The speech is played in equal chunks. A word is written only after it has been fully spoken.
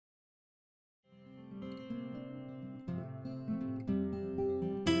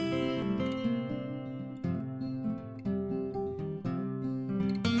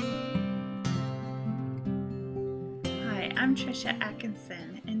I'm Trisha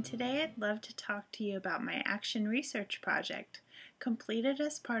Atkinson, and today I'd love to talk to you about my Action Research project, completed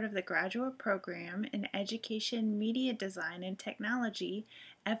as part of the graduate program in Education, Media Design, and Technology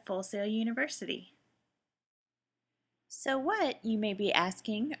at Full Sail University. So what, you may be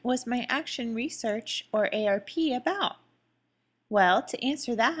asking, was my Action Research, or ARP, about? Well, to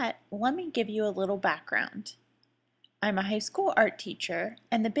answer that, let me give you a little background. I'm a high school art teacher,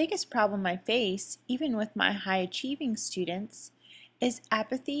 and the biggest problem I face, even with my high-achieving students, is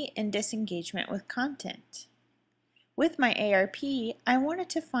apathy and disengagement with content. With my ARP, I wanted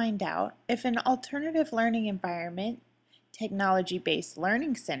to find out if an alternative learning environment, technology-based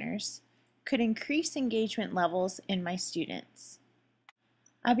learning centers, could increase engagement levels in my students.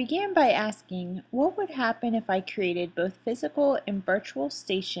 I began by asking what would happen if I created both physical and virtual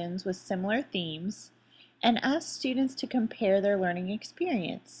stations with similar themes and asked students to compare their learning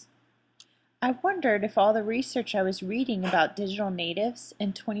experience. I wondered if all the research I was reading about digital natives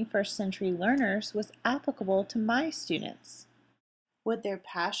and 21st century learners was applicable to my students. Would their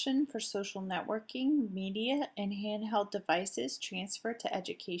passion for social networking, media, and handheld devices transfer to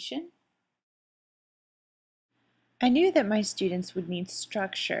education? I knew that my students would need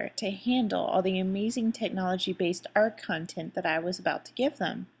structure to handle all the amazing technology-based art content that I was about to give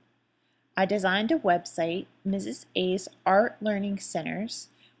them. I designed a website, Mrs. A's Art Learning Centers,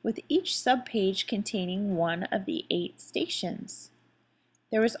 with each subpage containing one of the 8 stations.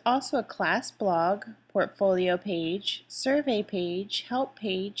 There was also a class blog, portfolio page, survey page, help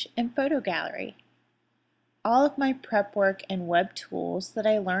page, and photo gallery. All of my prep work and web tools that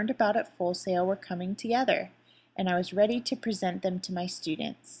I learned about at Full Sail were coming together, and I was ready to present them to my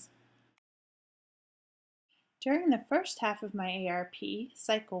students. During the first half of my ARP,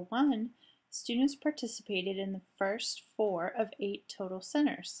 Cycle 1, students participated in the first 4 of 8 total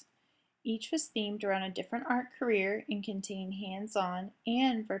centers. Each was themed around a different art career and contained hands-on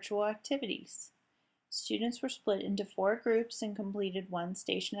and virtual activities. Students were split into 4 groups and completed one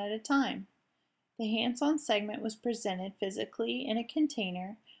station at a time. The hands-on segment was presented physically in a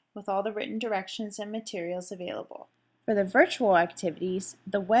container with all the written directions and materials available. For the virtual activities,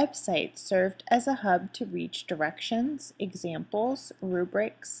 the website served as a hub to reach directions, examples,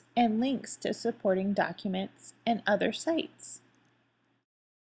 rubrics, and links to supporting documents and other sites.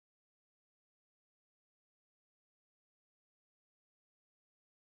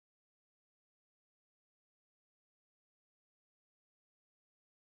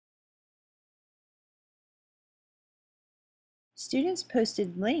 Students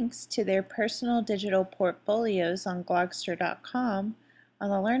posted links to their personal digital portfolios on Glogster.com on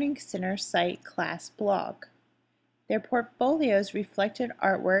the Learning Center site Class Blog. Their portfolios reflected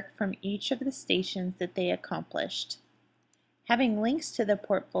artwork from each of the stations that they accomplished. Having links to the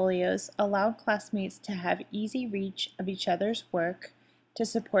portfolios allowed classmates to have easy reach of each other's work to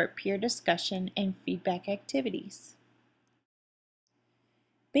support peer discussion and feedback activities.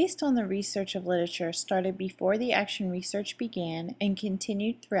 Based on the research of literature started before the action research began and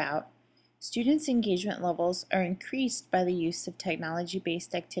continued throughout, students' engagement levels are increased by the use of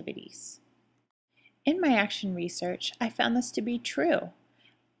technology-based activities. In my action research, I found this to be true,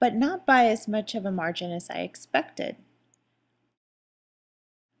 but not by as much of a margin as I expected.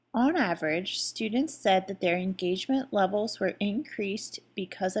 On average, students said that their engagement levels were increased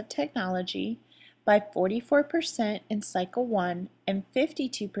because of technology by 44% in Cycle 1 and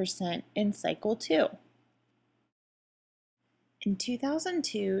 52% in Cycle 2. In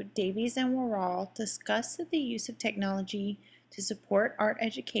 2002, Davies and Worrall discussed that the use of technology to support art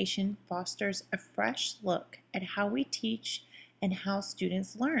education fosters a fresh look at how we teach and how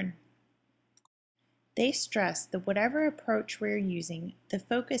students learn. They stress that whatever approach we're using, the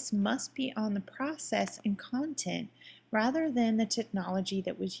focus must be on the process and content rather than the technology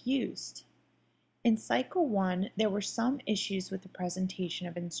that was used. In Cycle 1, there were some issues with the presentation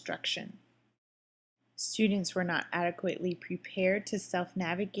of instruction. Students were not adequately prepared to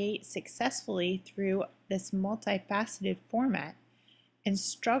self-navigate successfully through this multifaceted format and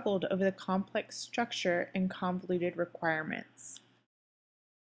struggled over the complex structure and convoluted requirements.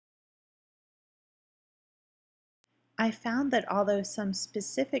 I found that although some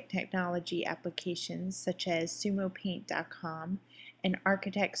specific technology applications such as SumoPaint.com and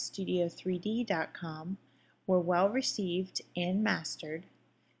ArchitectStudio3D.com were well received and mastered,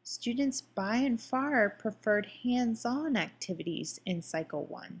 students by and far preferred hands-on activities in Cycle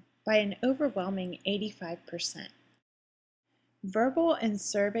 1 by an overwhelming 85%. Verbal and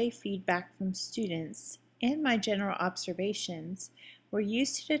survey feedback from students and my general observations were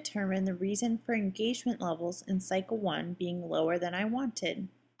used to determine the reason for engagement levels in Cycle 1 being lower than I wanted.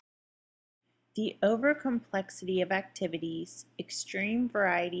 The overcomplexity of activities, extreme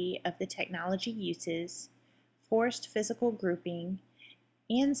variety of the technology uses, forced physical grouping,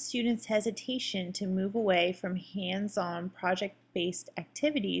 and students' hesitation to move away from hands-on project-based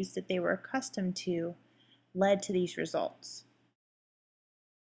activities that they were accustomed to led to these results.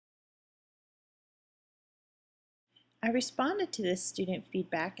 I responded to this student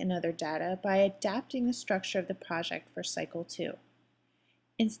feedback and other data by adapting the structure of the project for Cycle 2.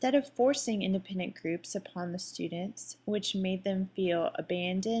 Instead of forcing independent groups upon the students, which made them feel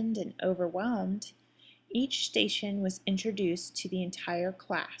abandoned and overwhelmed, each station was introduced to the entire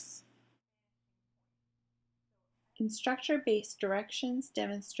class. Instructor-based directions,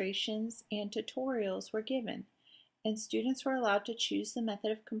 demonstrations, and tutorials were given, and students were allowed to choose the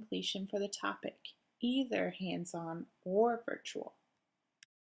method of completion for the topic, either hands-on or virtual.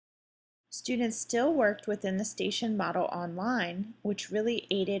 Students still worked within the station model online, which really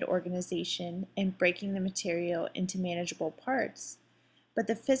aided organization and breaking the material into manageable parts, but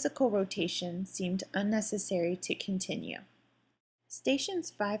the physical rotation seemed unnecessary to continue.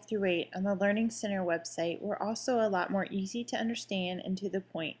 Stations 5 through 8 on the Learning Center website were also a lot more easy to understand and to the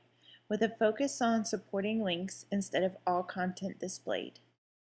point, with a focus on supporting links instead of all content displayed.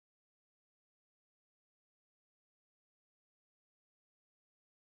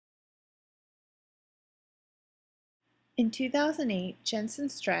 In 2008, Jensen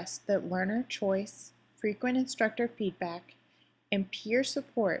stressed that learner choice, frequent instructor feedback, and peer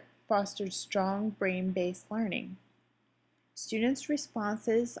support fostered strong brain-based learning. Students'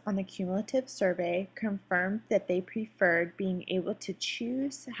 responses on the cumulative survey confirmed that they preferred being able to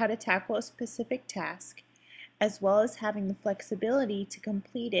choose how to tackle a specific task, as well as having the flexibility to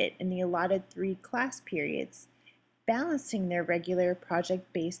complete it in the allotted 3 class periods, balancing their regular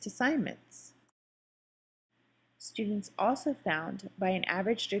project-based assignments. Students also found, by an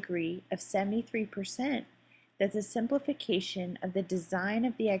average degree of 73%, that the simplification of the design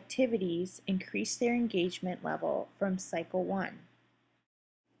of the activities increased their engagement level from Cycle 1.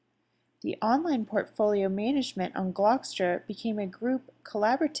 The online portfolio management on Glockstra became a group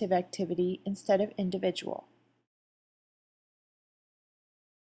collaborative activity instead of individual.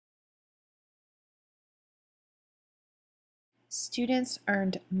 Students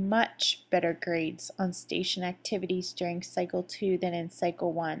earned much better grades on station activities during Cycle 2 than in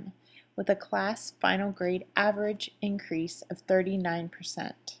Cycle 1, with a class final grade average increase of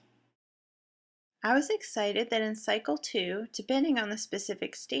 39%. I was excited that in Cycle 2, depending on the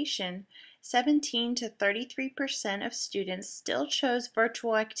specific station, 17 to 33% of students still chose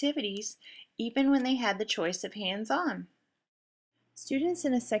virtual activities even when they had the choice of hands-on. Students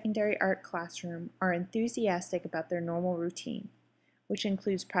in a secondary art classroom are enthusiastic about their normal routine, which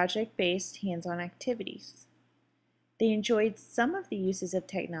includes project-based hands-on activities. They enjoyed some of the uses of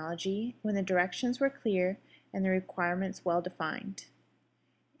technology when the directions were clear and the requirements well defined.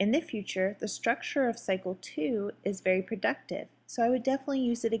 In the future, the structure of Cycle 2 is very productive, so I would definitely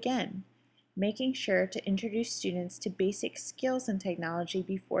use it again, making sure to introduce students to basic skills in technology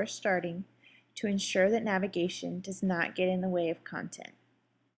before starting to ensure that navigation does not get in the way of content.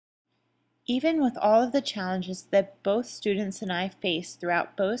 Even with all of the challenges that both students and I faced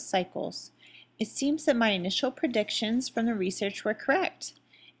throughout both cycles, it seems that my initial predictions from the research were correct,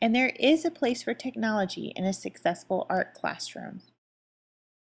 and there is a place for technology in a successful art classroom.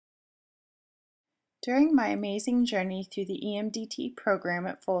 During my amazing journey through the EMDT program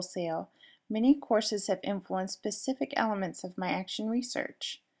at Full Sail, many courses have influenced specific elements of my action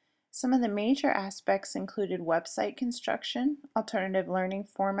research. Some of the major aspects included website construction, alternative learning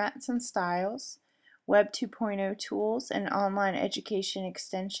formats and styles, Web 2.0 tools and online education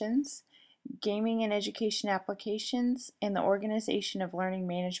extensions, gaming and education applications, and the organization of learning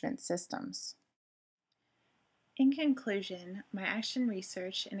management systems. In conclusion, my action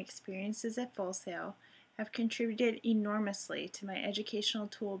research and experiences at Full Sail have contributed enormously to my educational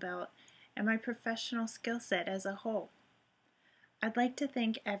tool belt and my professional skill set as a whole. I'd like to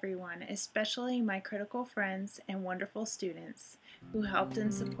thank everyone, especially my critical friends and wonderful students, who helped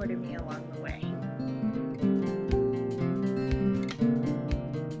and supported me along the way.